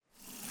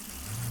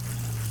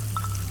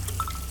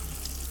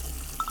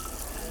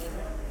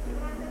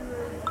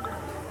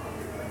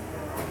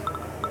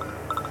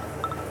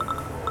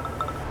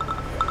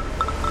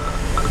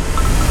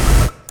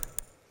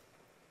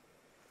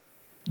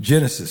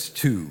Genesis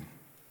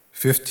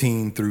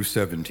 2:15 through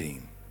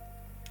 17.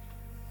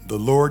 The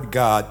Lord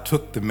God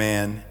took the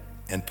man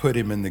and put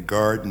him in the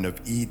Garden of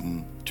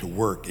Eden to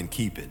work and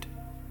keep it.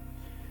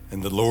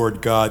 And the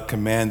Lord God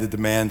commanded the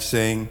man,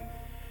 saying,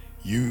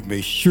 You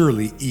may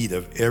surely eat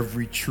of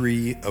every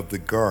tree of the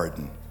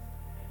garden,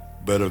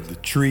 but of the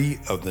tree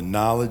of the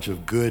knowledge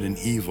of good and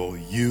evil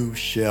you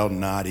shall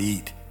not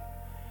eat.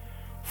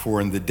 For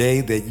in the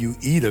day that you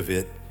eat of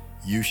it,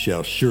 you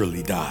shall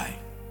surely die.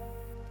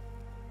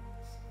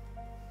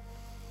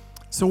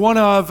 So one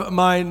of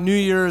my New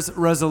Year's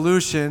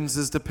resolutions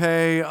is to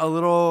pay a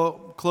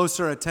little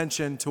closer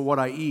attention to what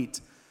I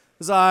eat.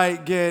 As I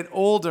get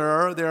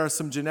older, there are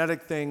some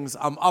genetic things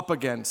I'm up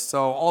against.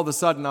 So all of a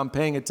sudden, I'm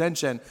paying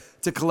attention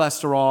to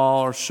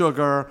cholesterol or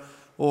sugar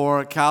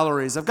or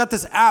calories. I've got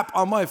this app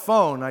on my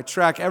phone. I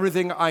track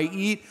everything I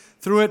eat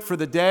through it for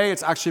the day.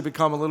 It's actually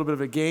become a little bit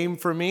of a game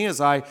for me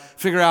as I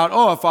figure out,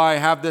 if I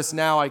have this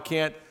now, I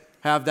can't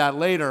have that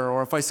later.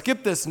 Or if I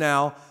skip this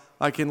now,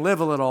 I can live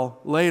a little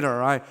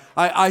later.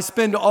 I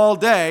spend all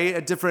day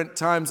at different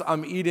times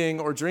I'm eating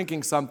or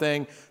drinking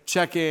something,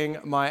 checking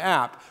my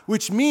app,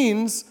 which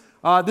means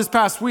this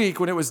past week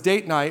when it was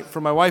date night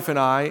for my wife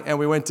and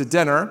we went to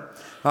dinner,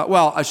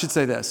 I should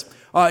say this.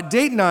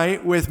 Date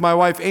night with my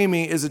wife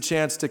Amy is a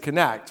chance to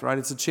connect, right?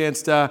 It's a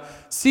chance to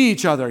see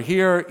each other,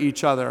 hear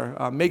each other,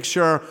 make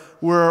sure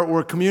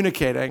we're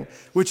communicating,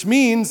 which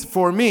means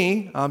for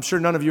me, I'm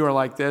sure none of you are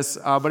like this,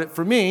 but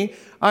for me,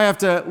 I have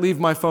to leave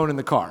my phone in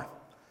the car.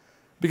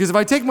 Because if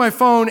I take my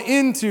phone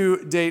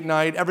into date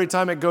night, every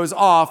time it goes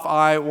off,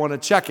 I want to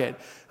check it,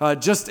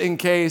 just in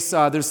case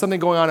there's something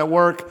going on at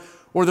work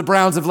or the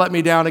Browns have let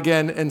me down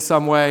again in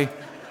some way,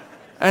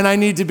 and I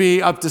need to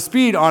be up to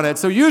speed on it.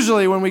 So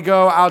usually when we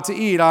go out to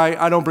eat,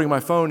 I don't bring my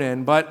phone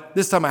in, but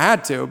this time I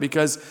had to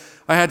because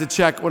I had to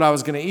check what I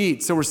was going to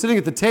eat. So we're sitting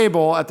at the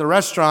table at the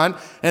restaurant,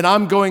 and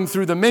I'm going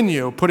through the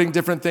menu, putting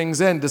different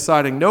things in,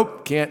 deciding,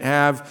 nope, can't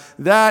have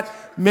that.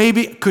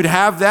 Maybe could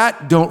have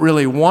that, don't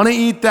really want to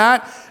eat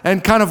that,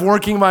 and kind of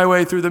working my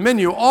way through the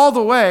menu all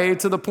the way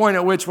to the point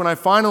at which when I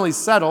finally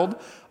settled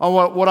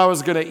on what I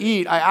was going to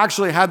eat, I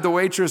actually had the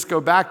waitress go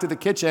back to the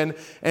kitchen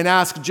and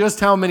ask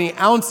just how many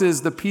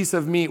ounces the piece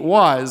of meat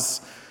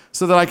was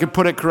so that I could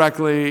put it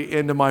correctly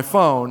into my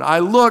phone. I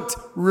looked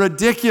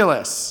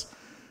ridiculous.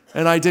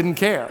 And I didn't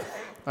care.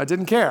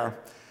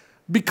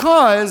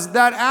 Because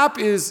that app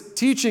is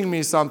teaching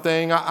me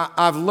something.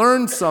 I've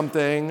learned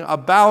something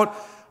about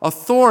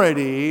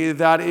authority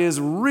that is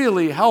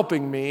really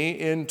helping me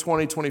in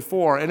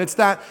 2024. And it's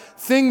that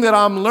thing that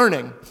I'm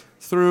learning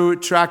through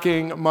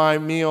tracking my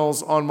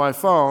meals on my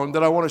phone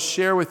that I want to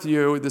share with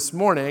you this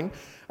morning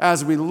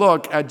as we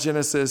look at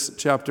Genesis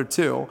chapter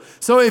 2.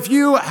 So if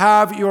you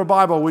have your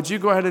Bible, would you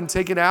go ahead and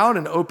take it out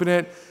and open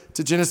it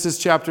to Genesis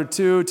chapter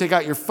 2. Take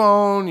out your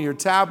phone, your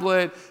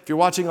tablet. If you're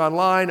watching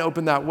online,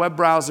 open that web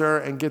browser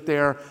and get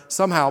there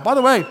somehow. By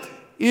the way,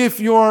 if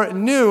you're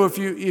new,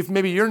 if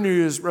maybe your New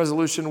Year's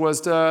resolution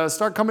was to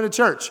start coming to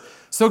church,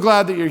 so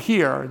glad that you're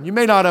here. You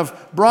may not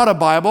have brought a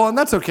Bible, and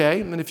that's okay.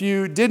 And if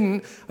you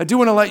didn't, I do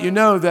want to let you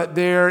know that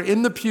they're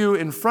in the pew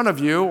in front of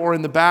you or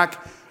in the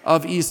back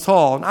of East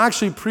Hall. And I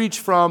actually preach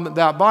from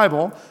that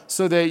Bible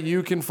so that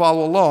you can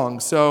follow along.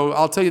 So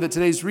I'll tell you that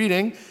today's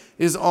reading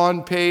is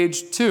on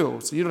page 2.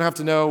 So you don't have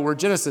to know where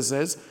Genesis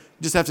is.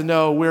 You just have to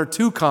know where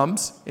 2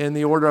 comes in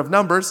the order of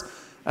numbers,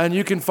 and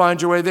you can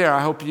find your way there.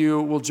 I hope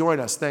you will join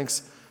us.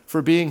 Thanks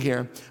for being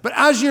here. But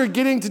as you're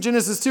getting to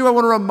Genesis 2, I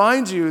want to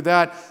remind you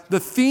that the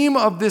theme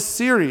of this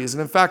series,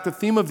 and in fact the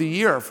theme of the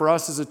year for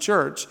us as a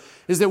church,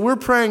 is that we're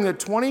praying that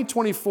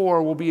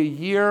 2024 will be a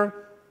year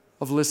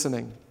of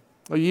listening.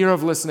 A year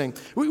of listening.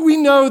 We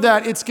know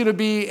that it's going to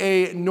be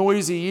a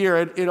noisy year.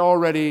 It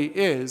already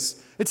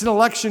is. It's an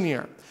election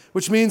year,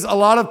 which means a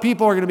lot of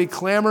people are going to be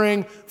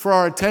clamoring for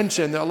our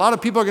attention. A lot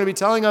of people are going to be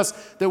telling us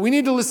that we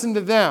need to listen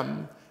to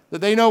them,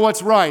 that they know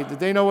what's right, that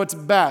they know what's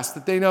best,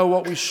 that they know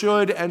what we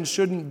should and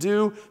shouldn't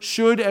do,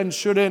 should and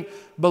shouldn't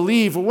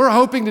believe. What we're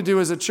hoping to do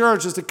as a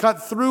church is to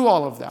cut through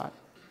all of that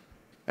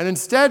and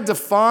instead to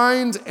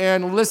find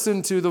and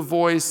listen to the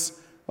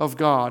voice of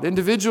God,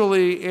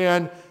 individually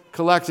and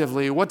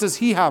collectively. What does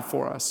He have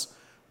for us?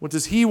 What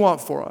does He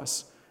want for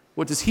us?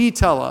 What does He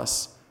tell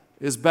us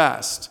is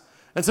best?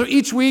 And so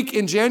each week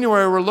in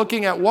January, we're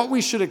looking at what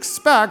we should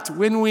expect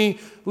when we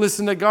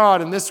listen to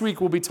God. And this week,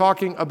 we'll be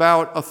talking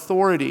about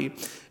authority.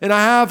 And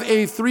I have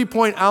a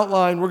 3-point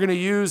outline we're going to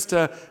use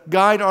to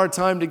guide our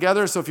time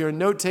together. So if you're a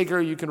note taker,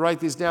 you can write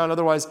these down.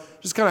 Otherwise,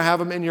 just kind of have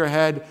them in your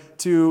head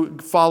to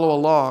follow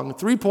along.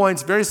 3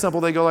 points, very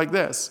simple. They go like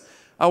this.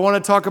 I want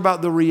to talk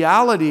about the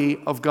reality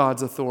of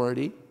God's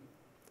authority,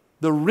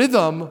 the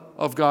rhythm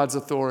of God's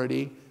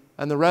authority,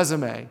 and the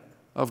resume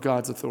of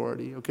God's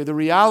authority. Okay, the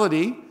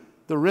reality,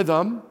 the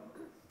rhythm,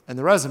 and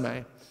the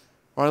resume.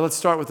 All right, let's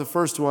start with the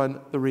first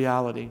one, the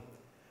reality.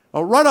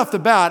 Well, right off the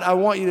bat, I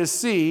want you to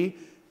see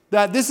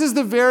that this is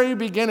the very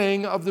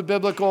beginning of the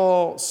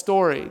biblical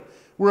story.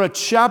 We're a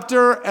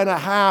chapter and a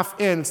half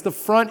in. It's the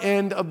front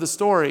end of the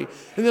story.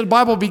 And the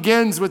Bible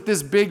begins with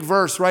this big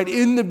verse, right?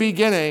 In the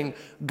beginning,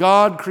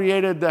 God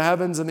created the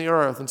heavens and the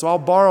earth. And so I'll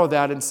borrow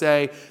that and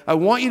say, I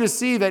want you to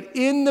see that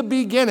in the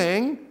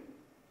beginning,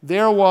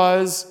 there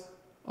was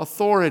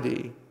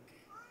authority.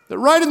 That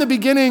right in the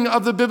beginning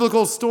of the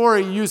biblical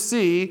story, you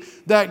see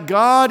that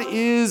God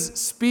is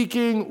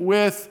speaking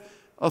with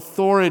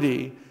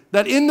authority.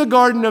 That in the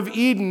Garden of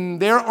Eden,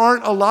 there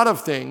aren't a lot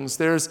of things.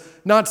 There's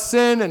not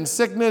sin and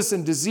sickness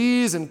and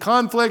disease and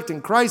conflict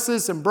and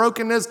crisis and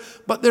brokenness,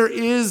 but there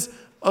is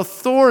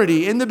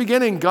authority. In the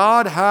beginning,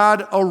 God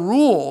had a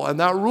rule, and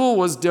that rule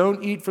was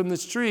don't eat from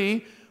this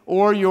tree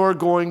or you're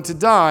going to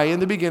die. In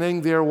the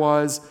beginning, there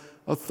was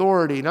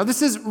authority. Now,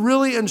 this is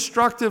really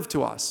instructive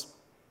to us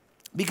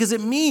because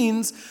it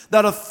means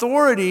that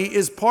authority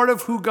is part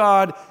of who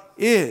God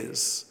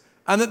is.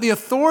 And that the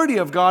authority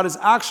of God is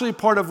actually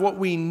part of what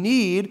we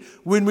need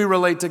when we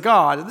relate to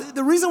God.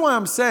 The reason why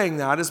I'm saying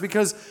that is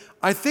because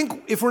I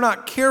think if we're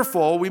not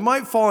careful, we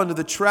might fall into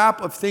the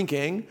trap of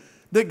thinking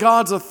that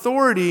God's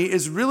authority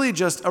is really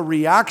just a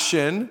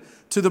reaction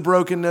to the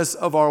brokenness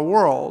of our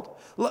world.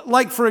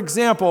 Like, for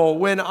example,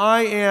 when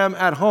I am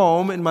at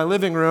home in my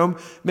living room,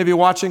 maybe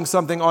watching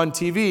something on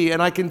TV,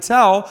 and I can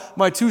tell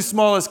my two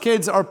smallest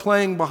kids are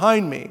playing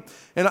behind me.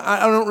 And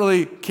I don't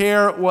really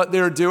care what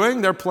they're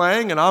doing. They're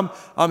playing, and I'm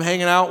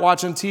hanging out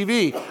watching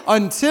TV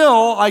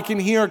until I can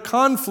hear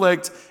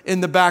conflict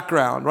in the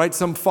background, right?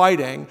 Some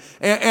fighting.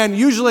 And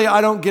usually I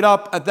don't get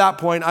up at that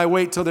point. I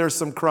wait till there's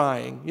some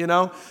crying, you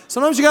know?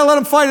 Sometimes you got to let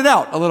them fight it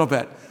out a little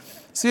bit.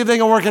 See if they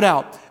can work it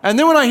out. And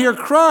then when I hear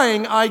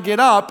crying, I get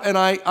up and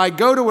I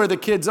go to where the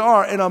kids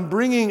are and I'm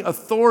bringing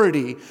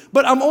authority.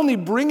 But I'm only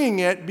bringing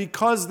it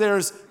because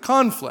there's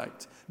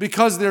conflict,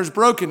 because there's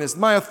brokenness.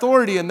 My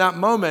authority in that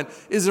moment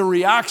is a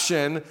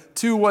reaction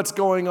to what's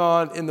going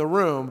on in the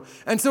room.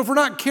 And so if we're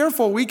not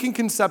careful, we can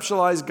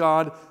conceptualize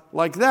God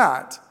like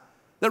that.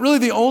 That really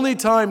the only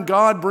time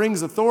God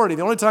brings authority,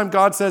 the only time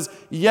God says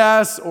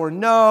yes or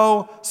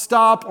no,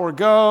 stop or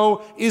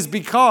go, is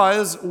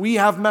because we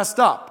have messed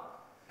up.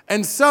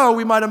 And so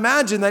we might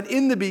imagine that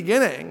in the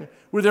beginning,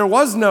 where there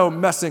was no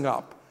messing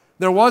up,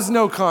 there was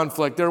no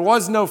conflict, there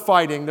was no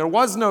fighting, there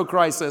was no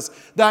crisis,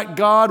 that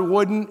God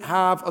wouldn't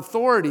have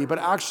authority. But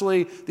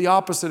actually, the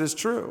opposite is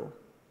true.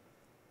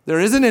 There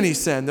isn't any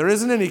sin, there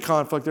isn't any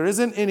conflict, there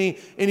isn't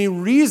any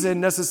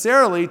reason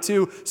necessarily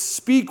to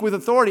speak with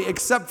authority,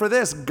 except for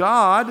this: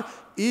 God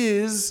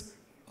is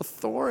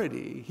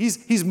authority.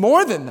 He's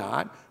more than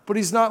that, but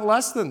he's not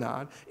less than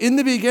that. In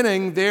the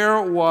beginning,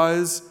 there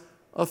was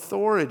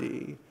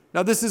authority.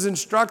 Now, this is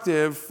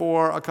instructive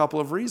for a couple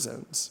of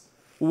reasons.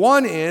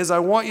 One is, I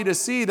want you to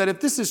see that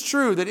if this is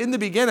true, that in the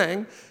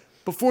beginning,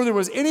 before there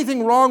was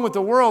anything wrong with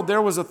the world,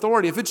 there was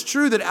authority. If it's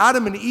true that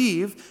Adam and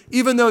Eve,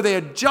 even though they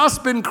had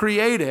just been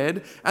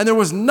created and there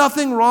was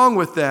nothing wrong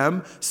with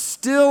them,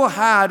 still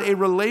had a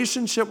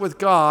relationship with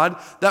God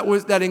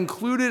that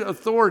included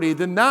authority,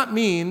 then that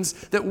means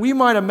that we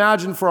might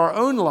imagine for our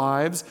own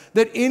lives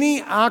that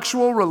any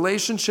actual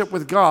relationship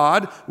with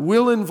God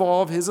will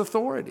involve his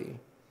authority.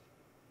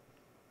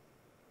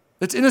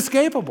 It's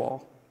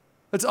inescapable.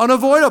 It's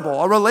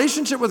unavoidable. A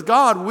relationship with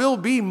God will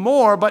be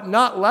more, but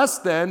not less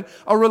than,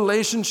 a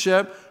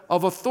relationship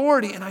of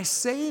authority. And I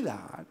say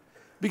that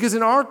because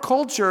in our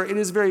culture, it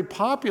is very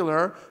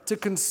popular to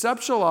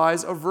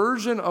conceptualize a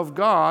version of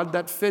God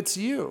that fits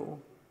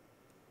you.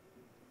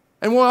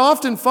 And what I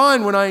often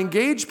find when I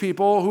engage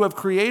people who have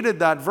created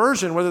that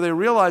version, whether they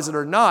realize it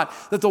or not,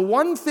 that the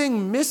one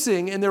thing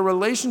missing in their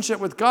relationship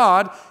with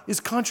God is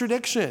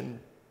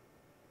contradiction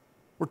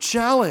or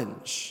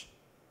challenge.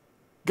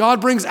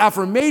 God brings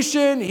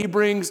affirmation, he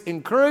brings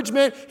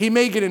encouragement, he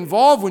may get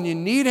involved when you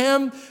need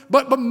him,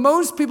 but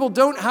most people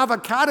don't have a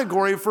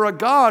category for a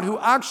God who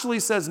actually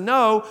says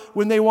no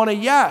when they want a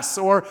yes,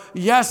 or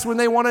yes when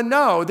they want a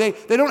no. They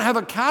don't have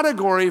a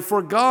category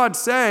for God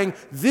saying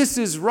this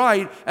is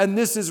right and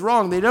this is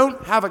wrong. They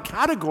don't have a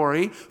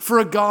category for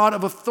a God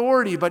of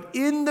authority, but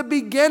in the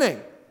beginning,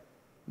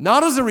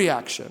 not as a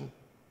reaction,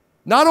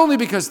 not only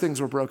because things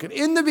were broken,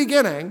 in the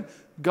beginning,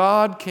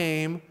 God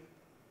came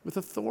with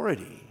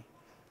authority.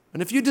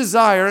 And if you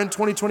desire in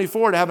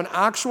 2024 to have an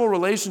actual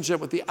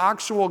relationship with the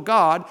actual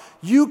God,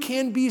 you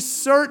can be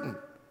certain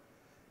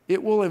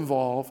it will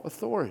involve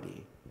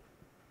authority.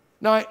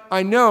 Now,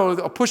 I know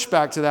a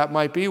pushback to that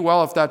might be,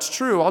 well, if that's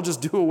true, I'll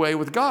just do away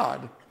with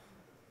God.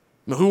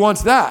 Now, who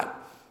wants that?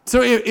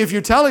 So if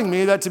you're telling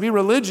me that to be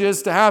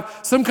religious, to have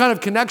some kind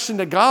of connection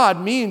to God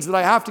means that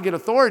I have to get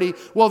authority,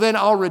 well, then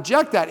I'll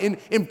reject that.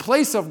 In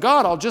place of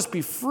God, I'll just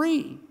be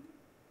free.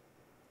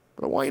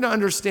 But I want you to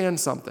understand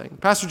something.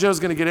 Pastor Joe's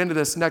going to get into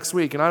this next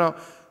week, and I don't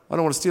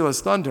want to steal his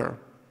thunder.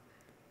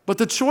 But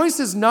the choice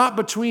is not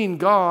between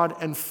God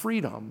and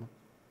freedom.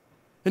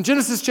 In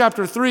Genesis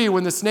chapter 3,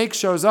 when the snake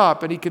shows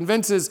up and he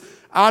convinces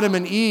Adam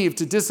and Eve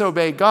to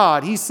disobey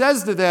God, he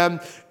says to them,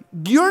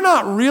 you're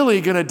not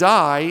really going to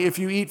die if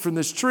you eat from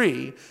this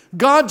tree.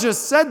 God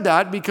just said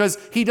that because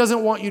he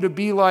doesn't want you to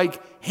be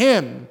like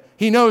him.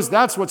 He knows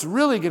that's what's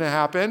really going to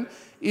happen.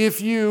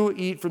 if you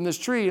eat from this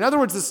tree. In other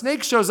words, the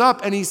snake shows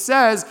up and he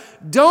says,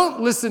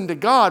 don't listen to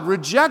God,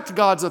 reject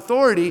God's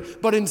authority,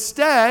 but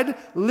instead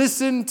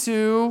listen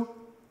to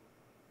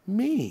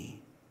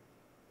me.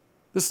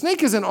 The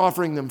snake isn't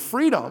offering them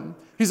freedom.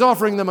 He's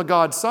offering them a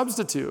God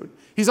substitute.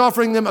 He's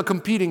offering them a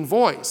competing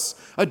voice,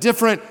 a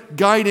different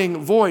guiding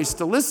voice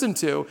to listen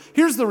to.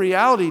 Here's the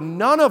reality.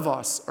 None of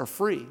us are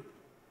free.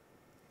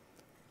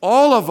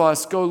 All of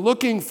us go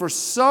looking for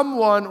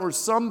someone or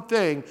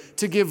something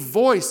to give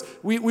voice.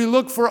 We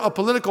look for a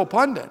political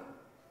pundit,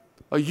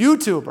 a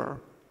YouTuber,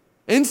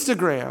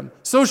 Instagram,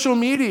 social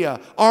media,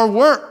 our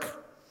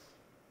work,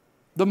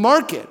 the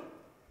market,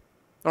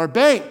 our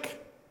bank.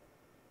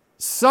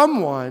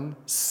 Someone,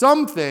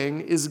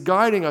 something is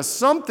guiding us.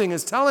 Something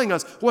is telling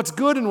us what's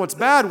good and what's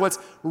bad, what's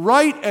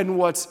right and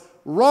what's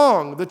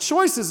wrong. The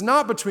choice is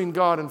not between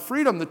God and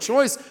freedom. The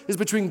choice is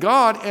between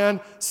God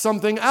and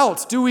something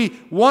else. Do we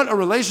want a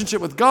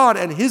relationship with God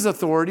and his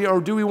authority,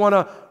 or do we want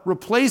to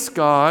replace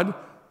God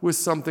with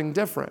something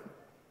different?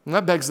 And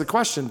that begs the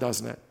question,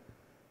 doesn't it?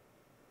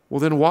 Well,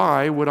 then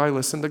why would I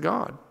listen to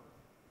God?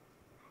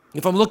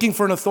 If I'm looking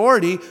for an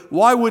authority,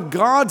 why would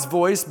God's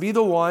voice be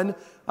the one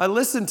I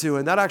listen to?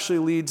 And that actually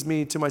leads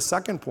me to my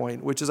second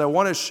point, which is I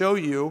want to show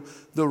you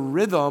the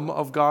rhythm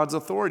of God's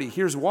authority.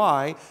 Here's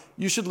why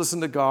you should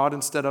listen to God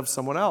instead of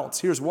someone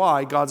else. Here's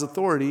why God's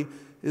authority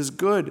is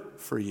good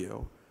for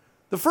you.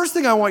 The first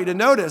thing I want you to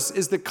notice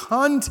is the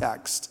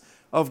context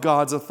of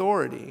God's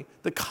authority.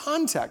 The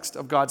context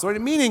of God's authority,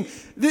 meaning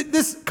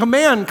this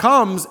command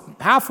comes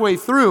halfway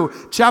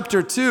through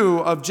chapter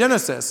 2 of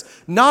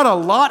Genesis. Not a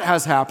lot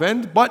has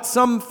happened, but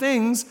some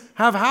things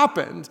have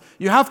happened.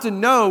 You have to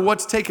know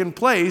what's taken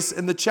place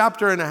in the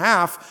chapter and a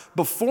half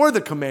before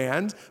the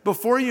command,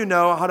 before you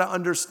know how to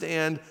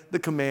understand the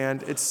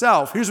command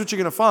itself. Here's what you're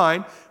going to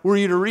find were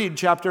you to read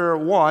chapter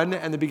 1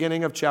 and the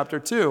beginning of chapter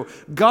 2.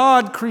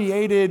 God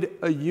created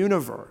a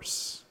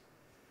universe.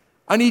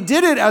 And he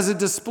did it as a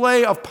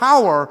display of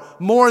power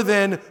more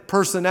than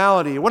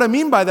personality. What I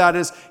mean by that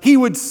is he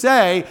would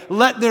say,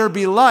 let there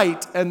be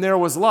light, and there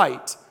was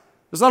light.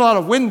 There's not a lot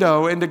of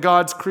window into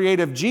God's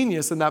creative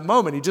genius in that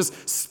moment. He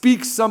just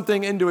speaks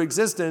something into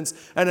existence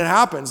and it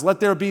happens. Let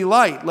there be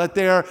light. Let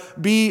there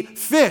be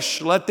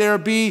fish. Let there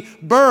be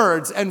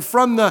birds. And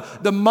from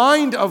the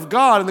mind of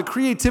God and the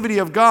creativity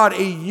of God,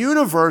 a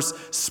universe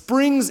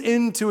springs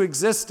into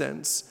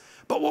existence.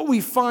 But what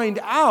we find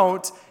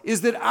out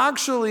is that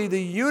actually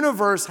the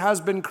universe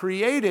has been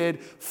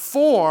created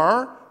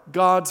for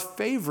God's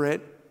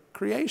favorite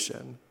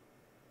creation.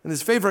 And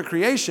his favorite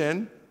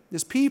creation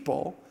is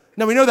people.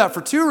 Now we know that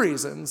for two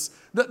reasons.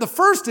 The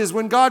first is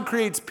when God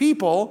creates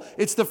people,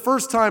 it's the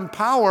first time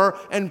power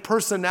and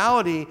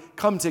personality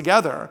come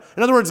together.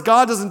 In other words,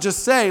 God doesn't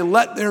just say,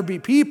 let there be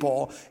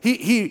people.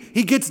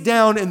 He gets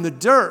down in the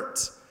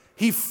dirt.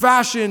 He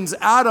fashions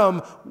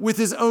Adam with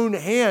his own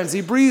hands.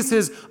 He breathes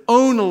his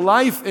own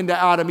life into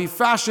Adam. He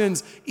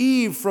fashions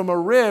Eve from a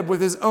rib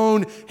with his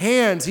own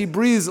hands. He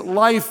breathes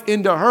life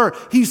into her.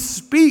 He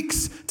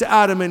speaks to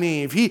Adam and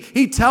Eve.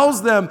 He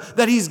tells them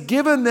that he's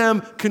given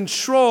them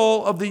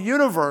control of the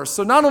universe.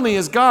 So not only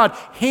is God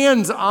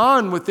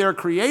hands-on with their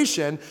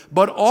creation,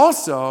 but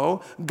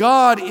also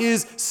God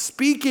is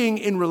speaking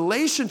in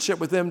relationship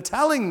with them,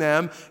 telling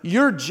them,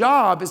 your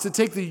job is to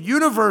take the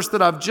universe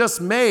that I've just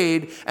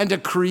made and to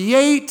create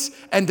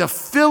and to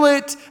fill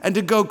it and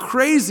to go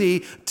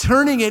crazy,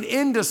 turning it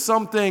into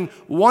something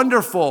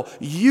wonderful.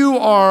 You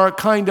are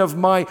kind of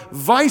my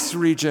vice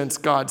regents,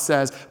 God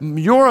says.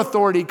 Your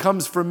authority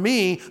comes from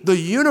me. The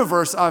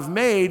universe I've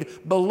made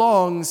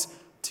belongs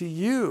to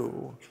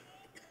you.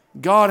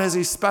 God has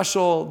a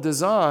special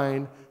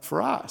design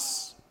for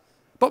us.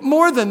 But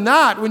more than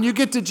that, when you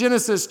get to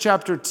Genesis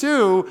chapter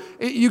 2,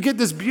 you get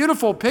this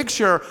beautiful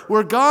picture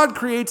where God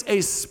creates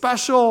a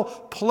special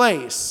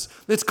place.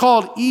 It's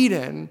called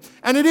Eden,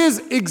 and it is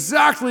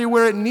exactly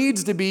where it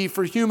needs to be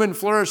for human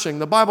flourishing.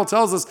 The Bible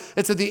tells us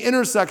it's at the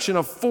intersection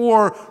of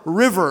 4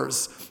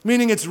 rivers,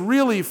 meaning it's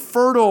really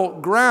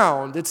fertile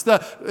ground. It's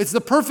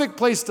the perfect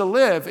place to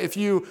live if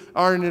you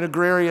are in an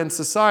agrarian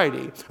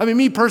society. I mean,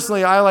 me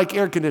personally, I like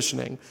air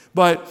conditioning,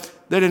 but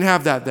they didn't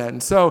have that then.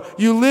 So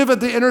you live at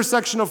the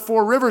intersection of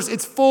 4 rivers.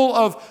 It's full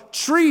of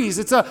trees.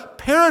 It's a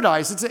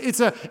paradise. It's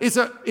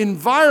an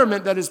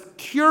environment that is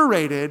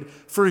curated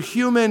for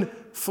human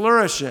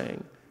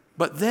flourishing.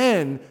 But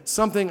then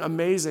something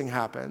amazing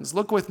happens.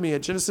 Look with me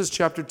at Genesis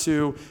chapter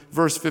 2,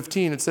 verse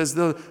 15. It says,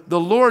 the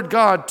Lord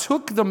God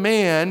took the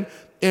man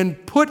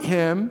and put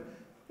him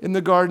in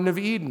the Garden of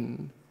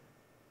Eden.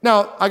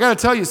 Now, I got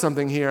to tell you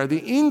something here. The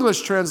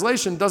English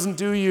translation doesn't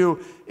do you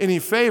any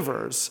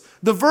favors.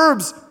 The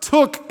verbs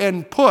took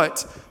and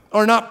put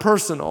are not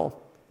personal.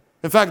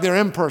 In fact, they're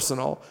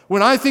impersonal.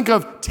 When I think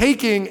of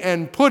taking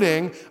and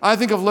putting, I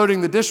think of loading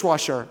the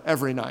dishwasher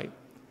every night.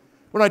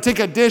 When I take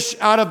a dish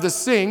out of the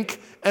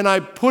sink and I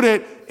put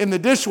it in the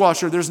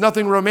dishwasher, there's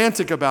nothing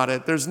romantic about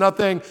it. There's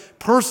nothing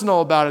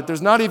personal about it.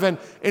 There's not even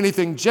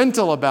anything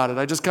gentle about it.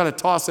 I just kind of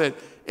toss it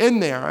in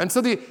there. And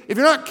so if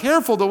you're not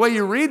careful, the way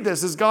you read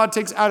this is God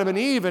takes Adam and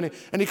Eve and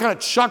he kind of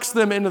chucks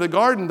them into the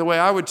garden the way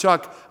I would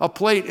chuck a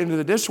plate into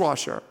the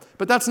dishwasher.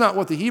 But that's not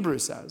what the Hebrew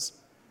says.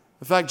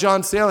 In fact,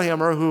 John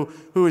Sailhammer,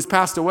 who has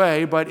passed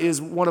away but is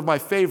one of my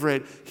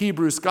favorite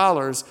Hebrew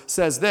scholars,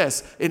 says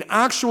this: an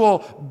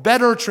actual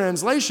better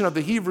translation of the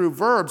Hebrew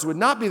verbs would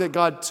not be that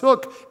God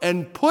took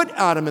and put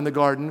Adam in the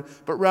garden,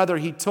 but rather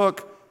he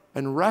took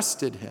and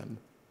rested him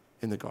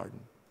in the garden.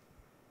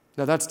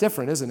 Now that's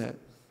different, isn't it?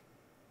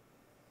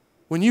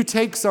 When you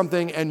take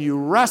something and you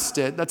rest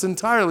it, that's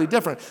entirely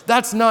different.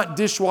 That's not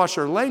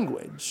dishwasher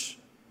language.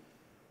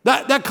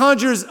 That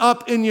conjures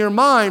up in your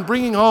mind,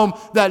 bringing home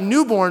that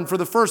newborn for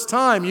the first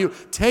time. You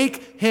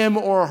take him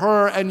or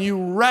her and you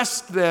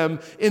rest them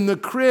in the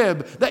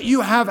crib that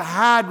you have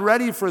had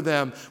ready for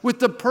them with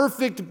the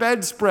perfect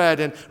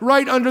bedspread and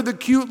right under the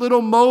cute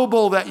little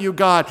mobile that you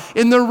got,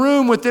 in the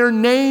room with their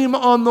name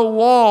on the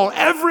wall.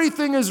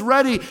 Everything is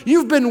ready.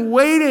 You've been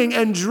waiting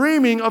and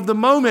dreaming of the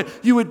moment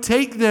you would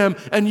take them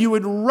and you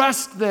would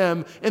rest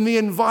them in the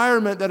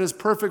environment that is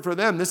perfect for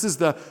them. This is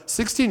the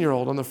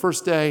 16-year-old on the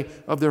first day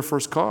of their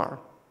first car.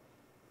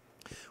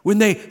 When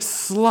they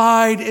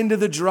slide into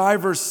the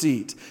driver's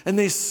seat and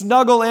they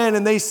snuggle in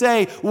and they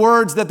say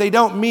words that they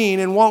don't mean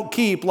and won't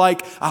keep,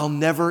 like, "I'll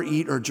never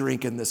eat or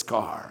drink in this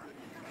car."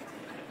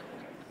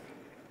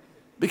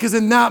 Because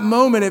in that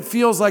moment, it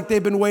feels like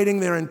they've been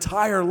waiting their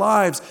entire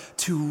lives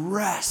to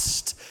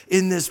rest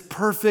in this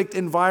perfect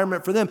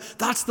environment for them.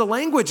 That's the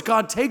language.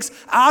 God takes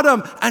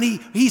Adam and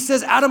he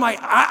says, "Adam,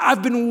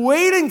 I've been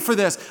waiting for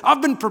this.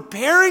 I've been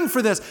preparing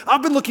for this.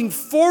 I've been looking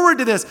forward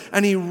to this."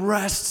 And he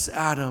rests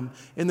Adam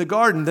in the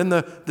garden. Then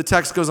the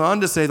text goes on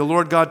to say, the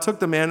Lord God took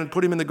the man and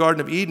put him in the Garden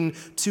of Eden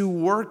to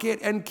work it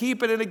and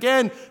keep it. And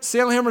again,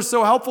 Sailhammer's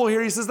so helpful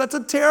here. He says that's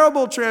a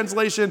terrible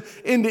translation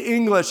into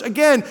English.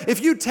 Again,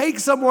 if you take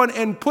someone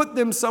and put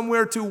them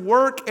somewhere to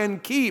work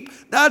and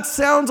keep, that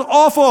sounds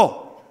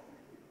awful.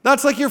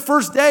 That's like your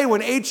first day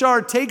when HR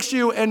takes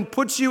you and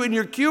puts you in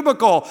your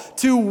cubicle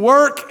to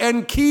work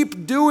and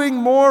keep doing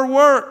more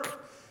work.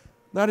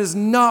 That is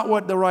not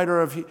what the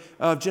writer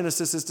of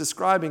Genesis is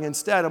describing.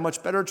 Instead, a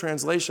much better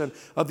translation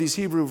of these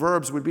Hebrew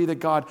verbs would be that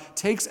God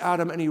takes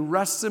Adam and he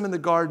rests him in the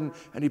garden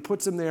and he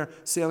puts him there,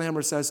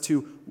 Sailhammer says,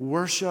 to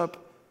worship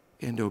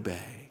and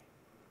obey.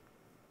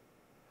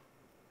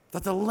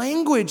 That the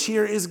language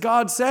here is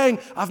God saying,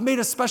 I've made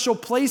a special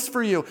place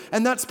for you.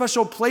 And that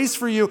special place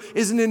for you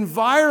is an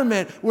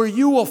environment where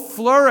you will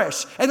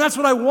flourish. And that's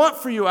what I want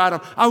for you,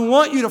 Adam. I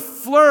want you to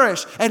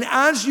flourish. And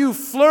as you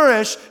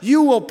flourish,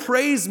 you will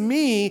praise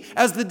me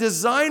as the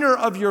designer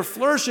of your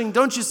flourishing.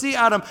 Don't you see,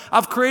 Adam?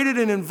 I've created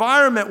an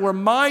environment where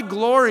my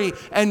glory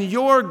and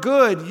your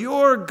good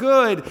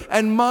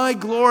and my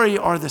glory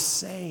are the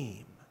same.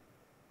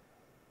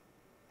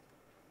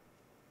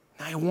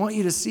 I want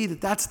you to see that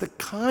that's the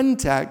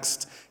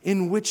context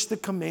in which the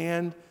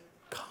command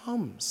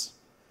comes.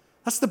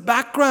 That's the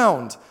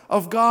background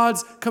of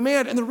God's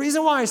command. And the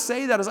reason why I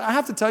say that is I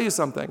have to tell you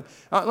something.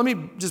 Let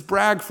me just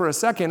brag for a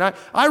second.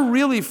 I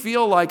really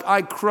feel like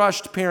I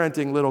crushed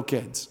parenting little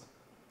kids.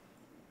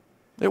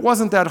 It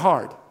wasn't that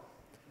hard.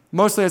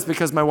 Mostly it's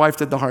because my wife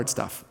did the hard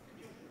stuff.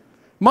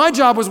 My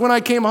job was when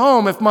I came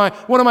home, if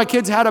one of my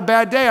kids had a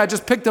bad day, I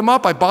just picked them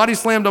up, I body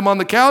slammed them on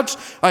the couch,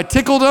 I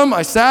tickled them,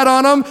 I sat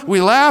on them, we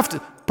laughed,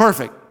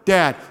 perfect,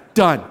 Dad,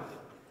 done.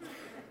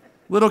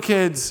 Little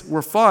kids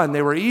were fun,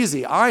 they were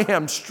easy. I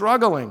am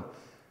struggling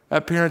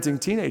at parenting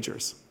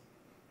teenagers.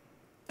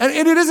 And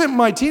it isn't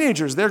my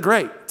teenagers, they're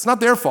great. It's not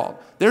their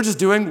fault. They're just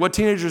doing what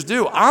teenagers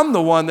do. I'm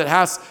the one that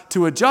has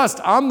to adjust.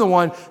 I'm the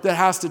one that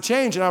has to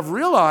change. And I've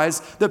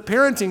realized that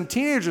parenting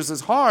teenagers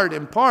is hard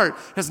in part.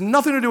 It has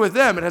nothing to do with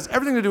them. It has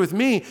everything to do with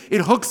me.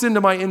 It hooks into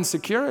my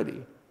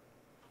insecurity.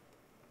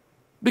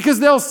 Because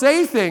they'll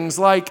say things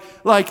like,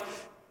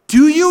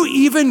 do you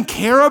even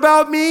care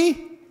about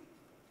me?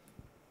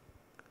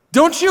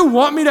 Don't you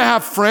want me to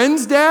have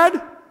friends,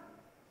 Dad?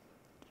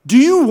 Do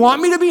you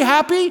want me to be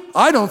happy?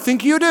 I don't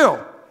think you do.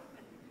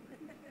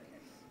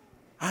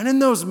 And in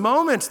those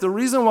moments, the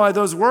reason why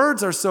those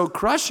words are so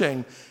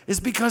crushing is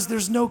because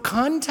there's no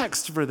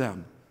context for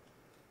them.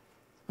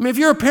 I mean, if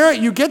you're a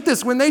parent, you get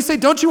this. When they say,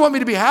 don't you want me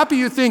to be happy?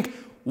 You think,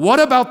 what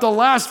about the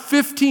last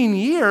 15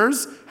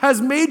 years has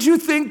made you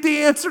think the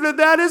answer to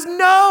that is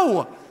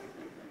no?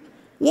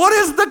 What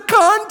is the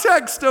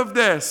context of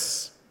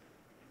this?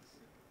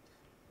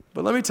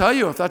 But let me tell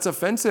you, if that's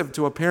offensive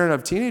to a parent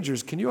of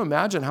teenagers, can you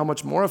imagine how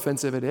much more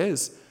offensive it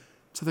is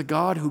to the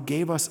God who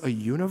gave us a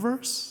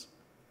universe?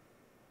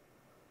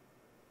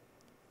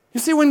 You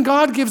see, when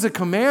God gives a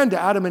command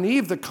to Adam and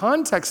Eve, the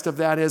context of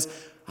that is,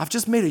 I've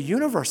just made a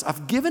universe.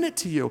 I've given it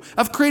to you.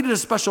 I've created a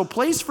special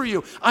place for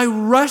you. I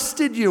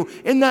rested you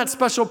in that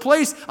special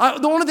place.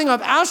 The only thing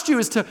I've asked you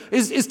is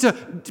to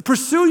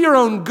pursue your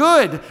own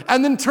good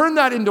and then turn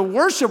that into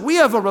worship. We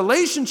have a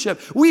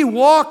relationship. We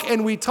walk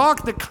and we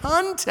talk. The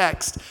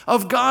context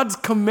of God's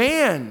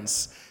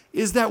commands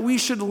is that we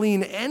should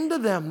lean into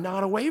them,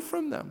 not away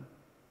from them.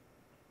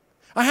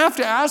 I have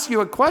to ask you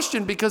a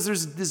question because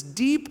there's this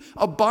deep,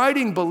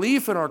 abiding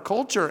belief in our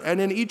culture and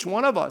in each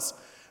one of us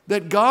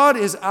that God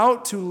is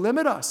out to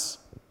limit us,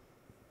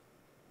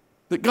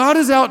 that God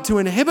is out to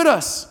inhibit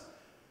us,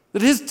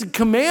 that his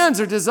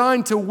commands are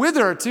designed to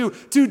wither,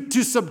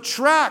 to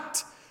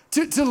subtract,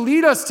 to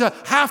lead us to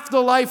half the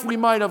life we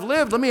might have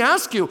lived. Let me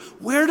ask you,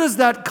 where does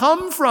that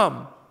come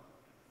from?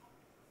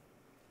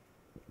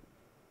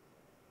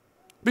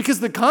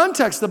 Because the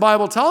context the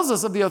Bible tells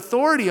us of the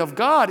authority of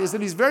God is that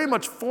he's very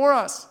much for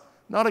us,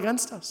 not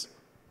against us.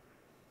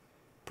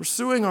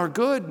 Pursuing our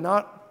good,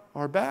 not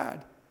our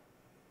bad.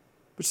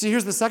 But see,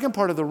 here's the second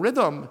part of the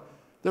rhythm.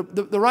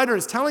 The writer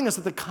is telling us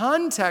that the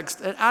context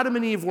that Adam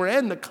and Eve were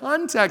in, the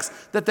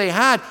context that they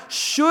had,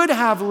 should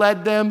have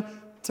led them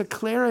to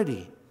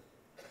clarity.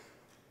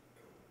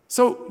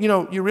 So,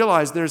 you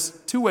realize there's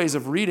two ways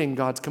of reading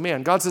God's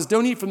command. God says,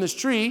 don't eat from this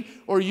tree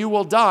or you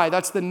will die.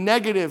 That's the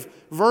negative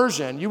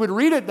version. You would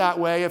read it that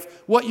way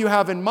if what you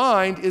have in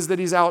mind is that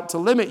he's out to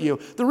limit you.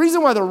 The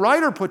reason why the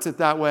writer puts it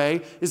that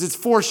way is it's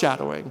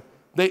foreshadowing.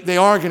 They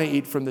are going to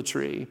eat from the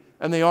tree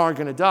and they are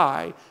going to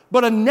die.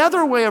 But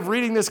another way of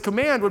reading this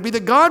command would be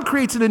that God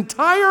creates an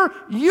entire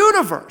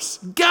universe,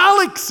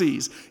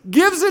 galaxies,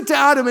 gives it to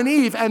Adam and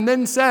Eve, and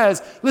then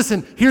says,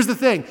 listen, here's the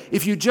thing.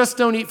 If you just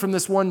don't eat from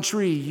this one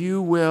tree, you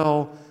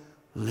will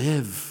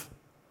live.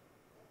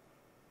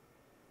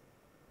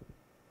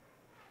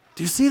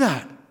 Do you see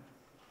that?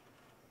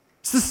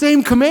 It's the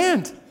same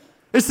command.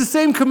 It's the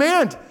same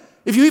command.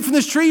 If you eat from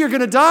this tree, you're going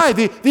to die.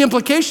 The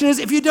implication is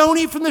if you don't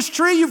eat from this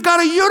tree, you've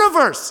got a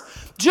universe.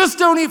 Just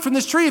don't eat from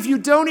this tree. If you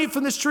don't eat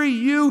from this tree,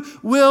 you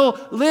will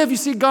live. You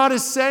see, God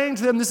is saying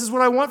to them, this is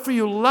what I want for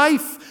you,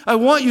 life. I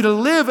want you to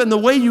live, and the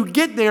way you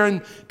get there,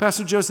 and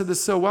Pastor Joe said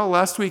this so well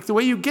last week, the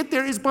way you get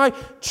there is by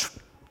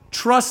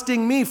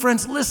trusting me.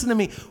 Friends, listen to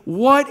me.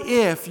 What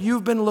if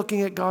you've been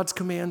looking at God's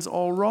commands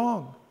all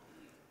wrong?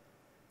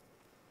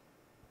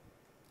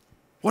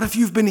 What if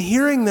you've been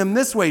hearing them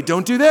this way?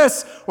 Don't do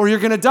this, or you're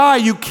going to die.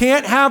 You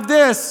can't have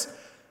this.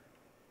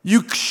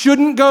 You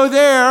shouldn't go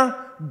there.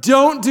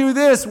 Don't do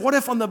this. What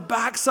if on the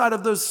backside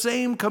of those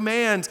same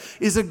commands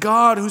is a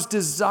God whose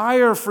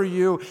desire for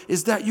you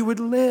is that you would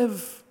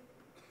live,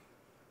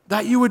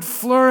 that you would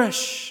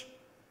flourish?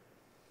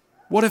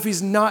 What if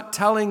he's not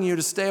telling you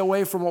to stay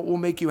away from what will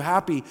make you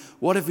happy?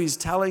 What if he's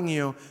telling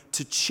you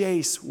to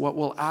chase what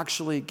will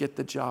actually get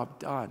the job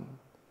done?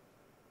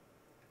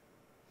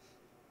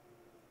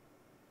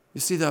 You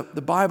see, the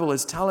Bible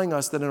is telling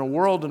us that in a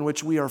world in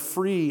which we are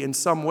free in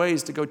some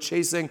ways to go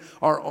chasing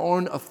our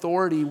own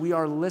authority, we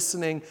are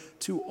listening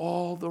to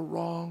all the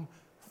wrong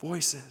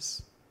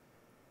voices.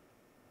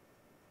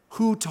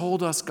 Who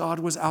told us God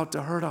was out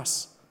to hurt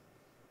us?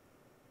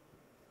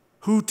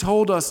 Who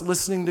told us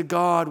listening to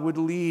God would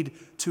lead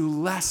to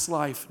less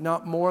life,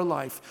 not more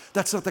life?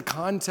 That's not the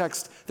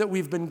context that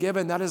we've been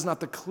given. That is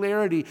not the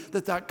clarity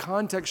that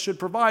context should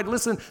provide.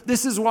 Listen,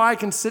 this is why I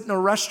can sit in a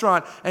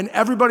restaurant and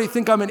everybody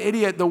think I'm an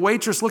idiot, the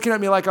waitress looking at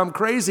me like I'm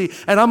crazy,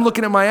 and I'm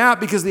looking at my app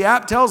because the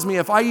app tells me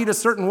if I eat a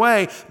certain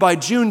way, by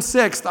June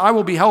 6th, I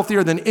will be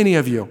healthier than any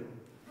of you.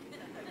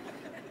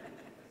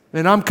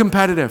 And I'm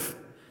competitive.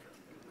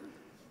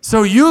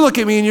 So you look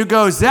at me and you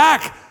go,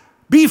 Zach,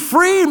 be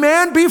free,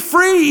 man. Be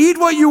free. Eat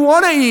what you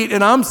want to eat.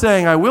 And I'm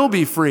saying I will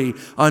be free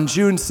on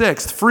June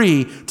 6th,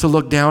 free to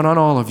look down on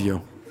all of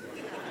you.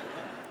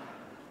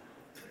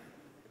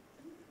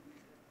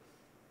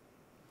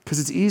 Because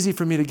it's easy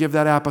for me to give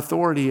that app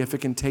authority if it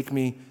can take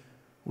me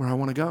where I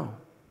want to go.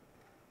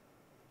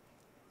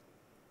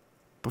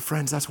 But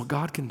friends, that's what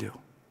God can do.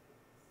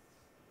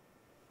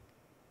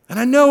 And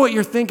I know what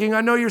you're thinking.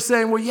 I know you're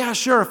saying, well, yeah,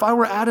 sure, if I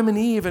were Adam and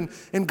Eve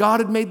and God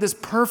had made this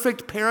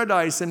perfect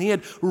paradise and he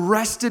had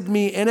rested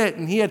me in it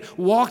and he had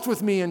walked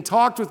with me and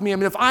talked with me. I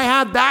mean, if I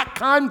had that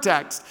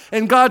context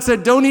and God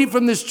said, don't eat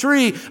from this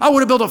tree, I would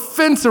have built a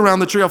fence around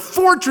the tree, a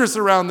fortress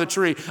around the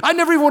tree. I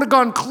never even would have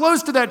gone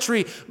close to that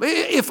tree.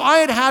 If I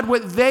had had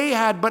what they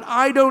had, but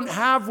I don't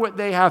have what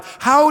they have,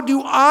 how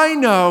do I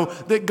know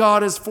that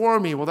God is for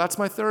me? Well, that's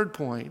my third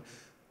point.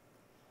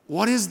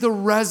 What is the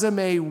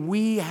resume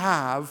we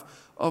have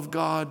of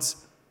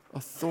God's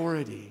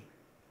authority?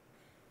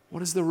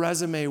 What is the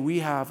resume we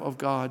have of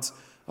God's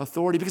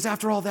authority? Because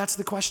after all, that's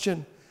the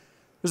question.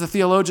 There's a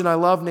theologian I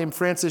love named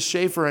Francis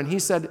Schaeffer, and he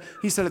said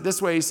it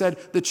this way. He said,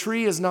 the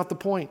tree is not the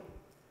point.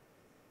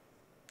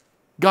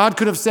 God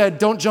could have said,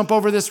 don't jump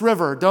over this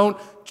river. Don't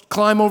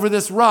climb over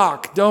this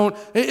rock.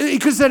 He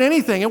could have said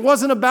anything. It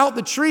wasn't about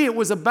the tree. It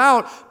was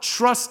about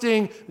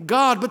trusting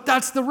God. But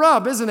that's the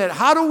rub, isn't it?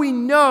 How do we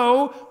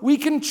know we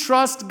can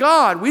trust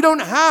God? We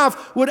don't have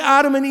what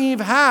Adam and Eve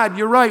had.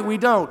 You're right, we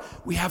don't.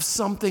 We have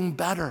something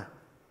better.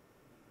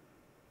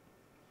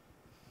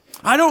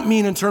 I don't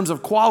mean in terms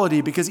of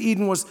quality because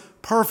Eden was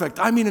perfect.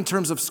 I mean in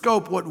terms of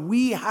scope, what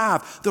we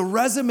have, the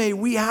resume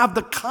we have,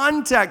 the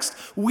context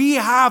we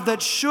have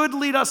that should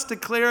lead us to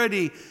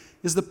clarity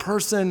is the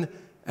person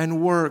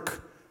and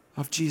work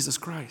of Jesus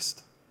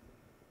Christ.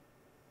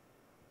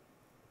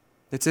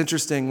 It's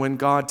interesting when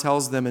God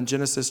tells them in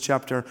Genesis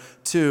chapter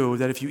 2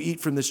 that if you eat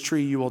from this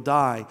tree, you will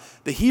die.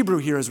 The Hebrew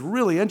here is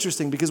really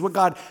interesting because what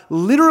God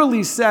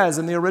literally says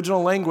in the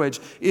original language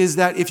is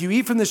that if you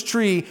eat from this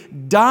tree,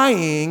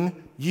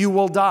 dying, you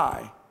will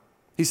die.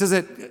 He says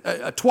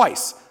it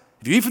twice.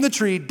 If you eat from the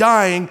tree,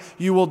 dying,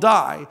 you will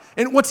die.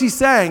 And what's he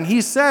saying?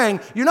 He's saying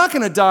you're not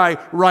going to die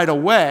right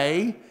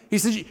away. He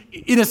says,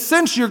 in a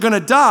sense, you're going to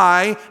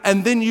die,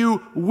 and then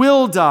you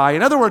will die.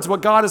 In other words,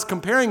 what God is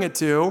comparing it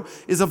to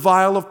is a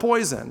vial of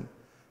poison.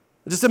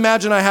 Just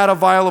imagine I had a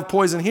vial of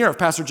poison here. If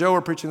Pastor Joe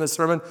were preaching this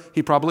sermon,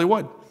 he probably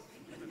would.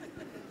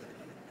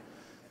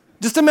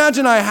 Just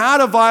imagine I had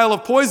a vial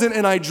of poison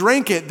and I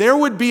drank it. There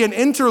would be an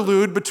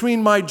interlude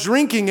between my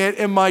drinking it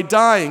and my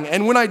dying.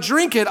 And when I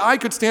drink it, I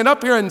could stand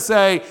up here and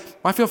say,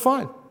 I feel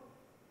fine.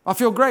 I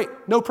feel great.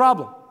 No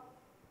problem.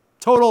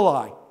 Total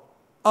lie.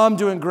 I'm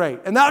doing great.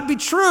 And that would be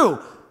true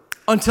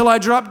until I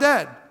drop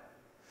dead.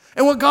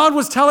 And what God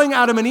was telling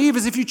Adam and Eve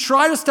is if you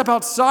try to step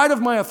outside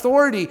of my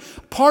authority,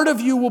 part of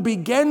you will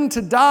begin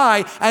to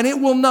die, and it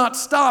will not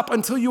stop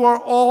until you are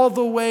all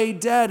the way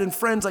dead. And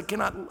friends, I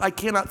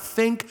cannot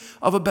think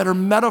of a better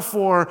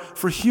metaphor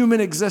for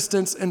human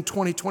existence in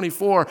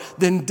 2024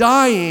 than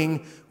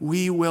dying,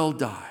 we will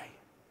die.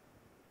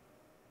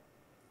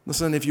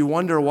 Listen, if you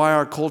wonder why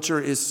our culture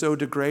is so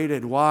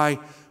degraded, why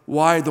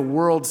the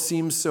world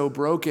seems so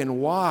broken,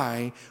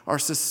 why our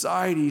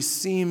society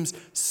seems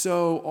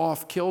so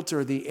off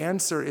kilter, the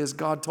answer is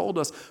God told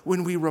us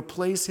when we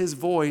replace his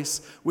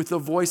voice with the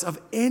voice of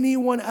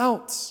anyone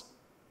else,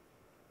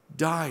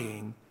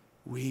 dying,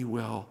 we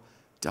will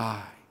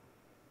die.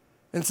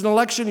 And it's an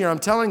election year. I'm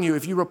telling you,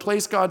 if you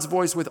replace God's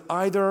voice with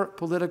either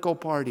political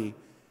party,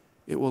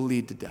 it will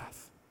lead to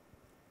death.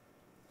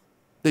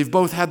 They've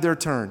both had their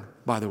turn,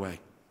 by the way.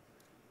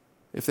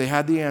 If they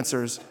had the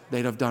answers,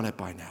 they'd have done it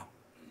by now.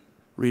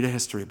 Read a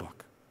history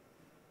book.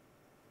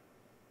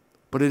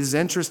 But it is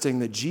interesting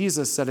that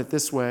Jesus said it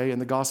this way in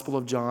the Gospel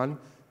of John,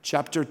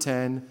 chapter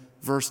 10,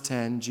 verse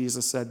 10.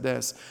 Jesus said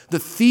this, "The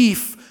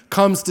thief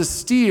comes to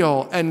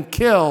steal and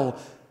kill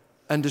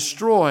and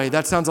destroy."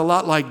 That sounds a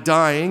lot like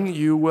dying.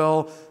 You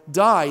will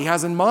die. He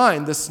has in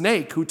mind the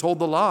snake who told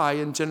the lie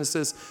in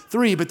Genesis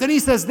 3. But then he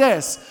says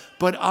this,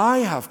 "But I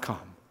have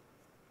come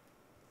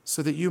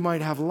so that you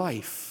might have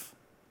life,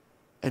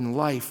 and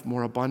life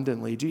more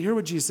abundantly." Do you hear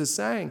what Jesus is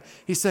saying?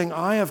 He's saying,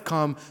 I have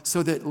come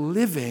so that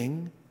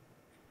living,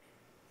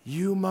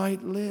 you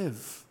might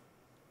live.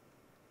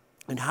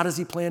 And how does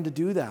he plan to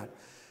do that?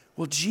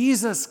 Well,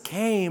 Jesus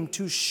came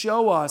to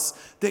show us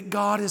that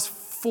God is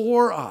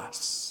for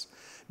us.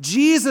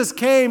 Jesus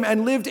came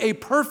and lived a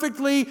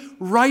perfectly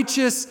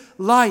righteous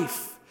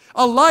life,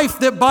 a life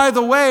that, by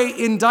the way,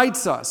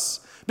 indicts us.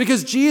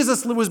 Because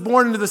Jesus was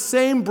born into the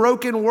same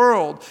broken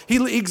world.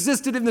 He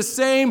existed in the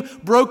same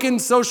broken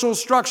social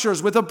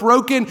structures with a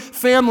broken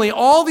family.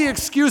 All the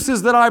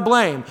excuses that I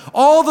blame,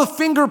 all the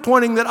finger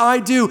pointing that I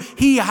do,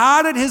 he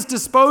had at his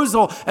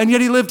disposal, and yet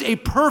he lived a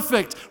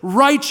perfect,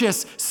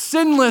 righteous,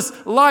 sinless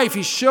life.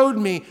 He showed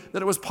me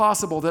that it was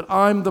possible, that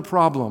I'm the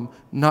problem,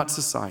 not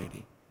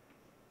society.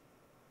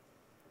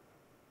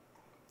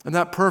 And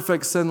that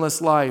perfect,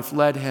 sinless life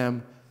led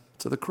him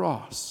to the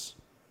cross.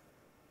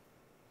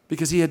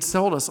 Because he had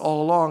told us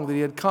all along that he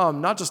had come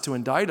not just to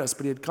indict us,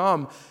 but he had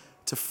come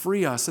to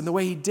free us. And the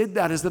way he did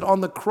that is that on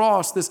the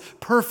cross, this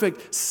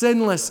perfect,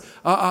 sinless,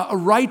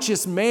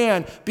 righteous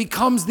man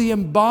becomes the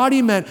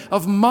embodiment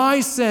of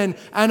my sin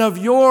and of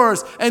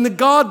yours. And the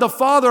God the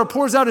Father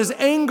pours out his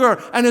anger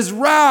and his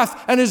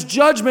wrath and his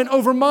judgment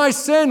over my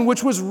sin,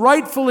 which was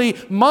rightfully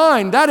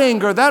mine. That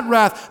anger, that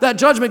wrath, that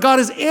judgment,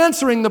 God is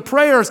answering the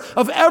prayers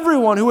of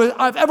everyone who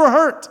I've ever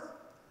hurt,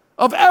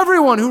 of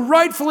everyone who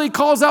rightfully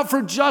calls out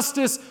for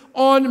justice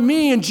on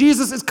me. And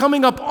Jesus is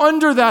coming up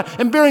under that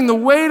and bearing the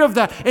weight of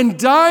that and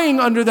dying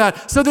under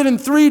that, so that in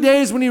 3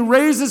 days when he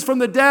raises from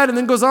the dead and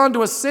then goes on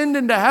to ascend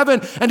into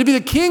heaven and to be the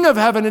king of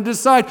heaven and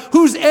decide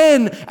who's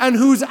in and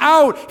who's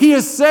out, he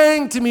is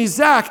saying to me,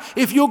 Zach,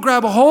 if you'll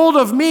grab hold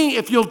of me,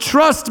 if you'll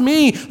trust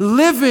me,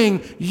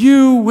 living,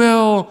 you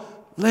will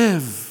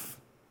live.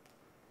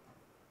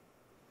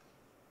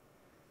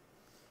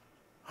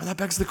 And that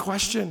begs the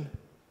question,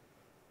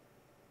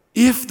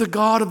 if the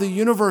God of the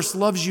universe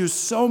loves you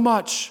so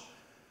much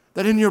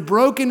that in your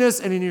brokenness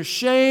and in your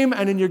shame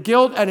and in your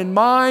guilt and in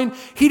mine,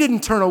 he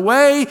didn't turn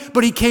away,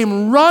 but he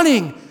came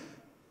running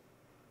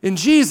in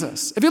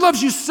Jesus. If he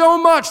loves you so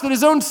much that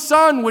his own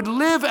son would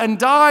live and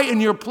die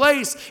in your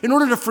place in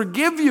order to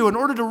forgive you, in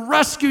order to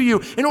rescue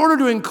you, in order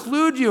to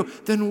include you,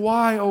 then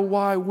why, oh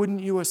why,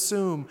 wouldn't you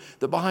assume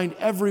that behind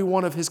every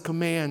one of his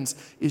commands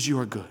is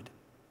your good?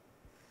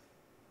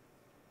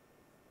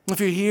 If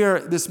you're here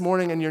this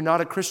morning and you're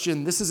not a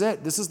Christian, this is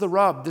it. This is the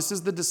rub. This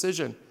is the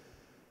decision.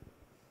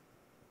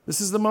 This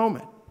is the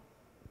moment.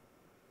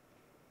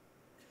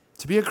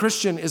 To be a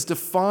Christian is to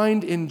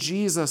find in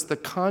Jesus the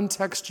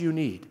context you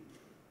need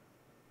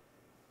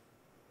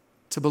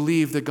to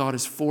believe that God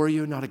is for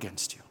you, not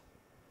against you.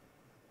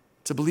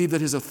 To believe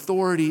that his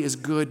authority is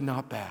good,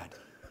 not bad.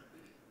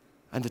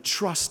 And to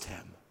trust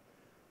him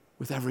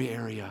with every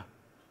area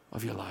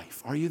of your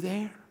life. Are you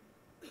there?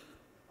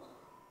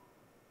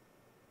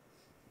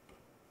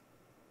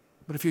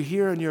 But if you're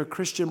here and you're a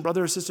Christian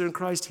brother or sister in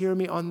Christ, hear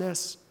me on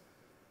this.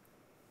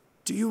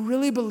 Do you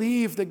really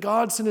believe that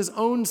God sent his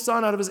own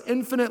son out of his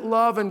infinite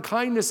love and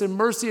kindness and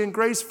mercy and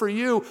grace for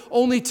you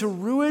only to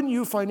ruin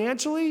you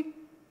financially?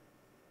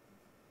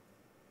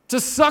 To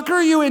sucker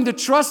you into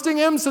trusting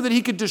him so that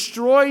he could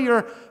destroy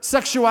your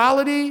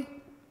sexuality?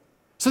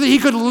 So that he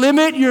could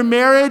limit your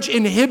marriage,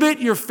 inhibit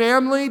your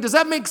family? Does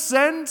that make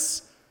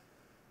sense?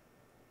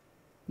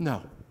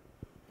 No.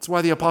 That's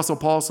why the Apostle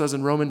Paul says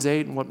in Romans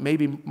 8, and what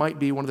might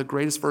be one of the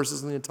greatest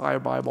verses in the entire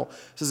Bible,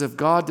 says, if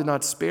God did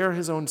not spare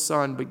his own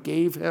son, but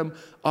gave him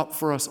up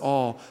for us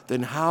all,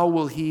 then how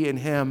will he in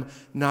him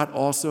not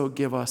also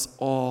give us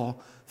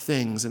all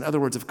things? In other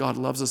words, if God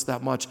loves us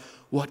that much,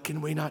 what can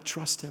we not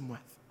trust him with?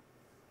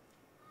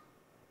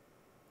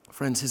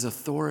 Friends, his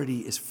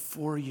authority is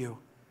for you,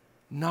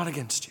 not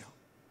against you.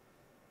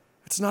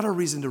 It's not a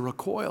reason to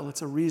recoil,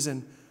 it's a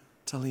reason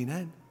to lean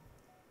in.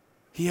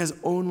 He has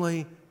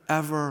only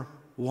ever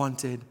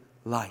wanted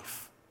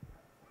life.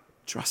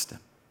 Trust him.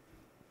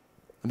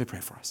 Let me pray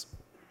for us.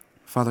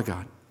 Father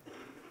God,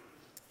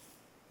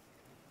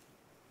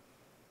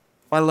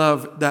 I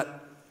love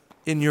that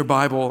in your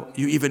Bible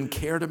you even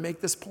care to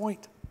make this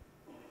point.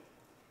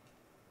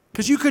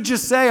 Because you could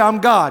just say, I'm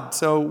God,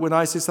 so when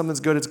I say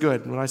something's good, it's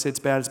good. And when I say it's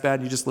bad,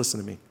 and you just listen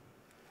to me.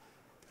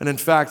 And in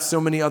fact, so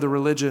many other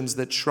religions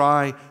that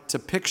try to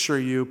picture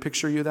you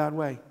that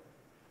way.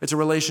 It's a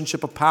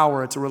relationship of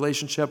power. It's a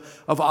relationship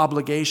of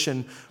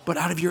obligation. But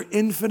out of your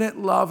infinite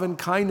love and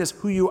kindness,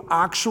 who you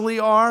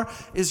actually are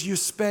is you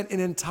spent an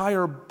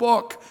entire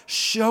book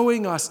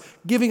showing us,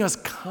 giving us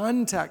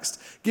context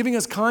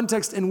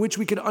in which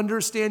we could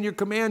understand your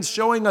commands,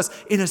 showing us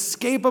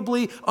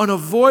inescapably,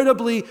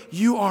 unavoidably,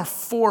 you are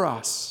for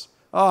us.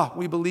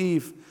 We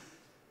believe.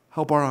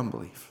 Help our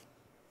unbelief.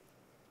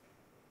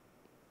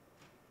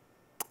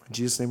 In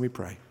Jesus' name we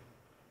pray.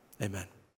 Amen.